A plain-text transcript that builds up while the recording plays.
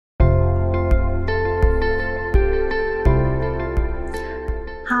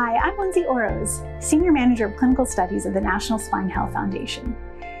Lindsay Orosz, Senior Manager of Clinical Studies of the National Spine Health Foundation.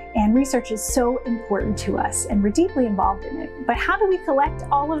 And research is so important to us, and we're deeply involved in it. But how do we collect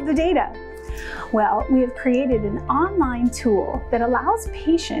all of the data? Well, we have created an online tool that allows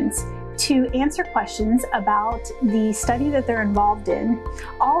patients to answer questions about the study that they're involved in,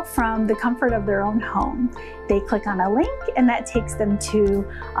 all from the comfort of their own home. They click on a link and that takes them to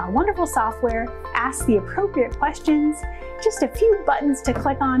wonderful software, ask the appropriate questions, just a few buttons to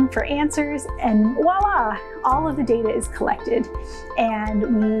click on for answers, and voila, all of the data is collected.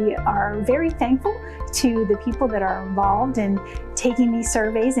 And we are very thankful to the people that are involved in taking these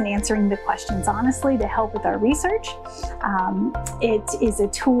surveys and answering the questions honestly to help with our research. It is a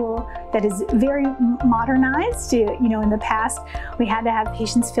tool that is very modernized. In the past, we had to have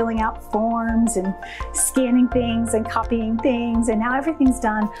patients filling out forms and scanning things and copying things, and now everything's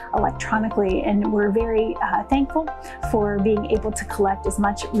done electronically, and we're very thankful for being able to collect as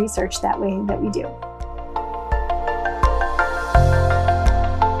much research that way that we do.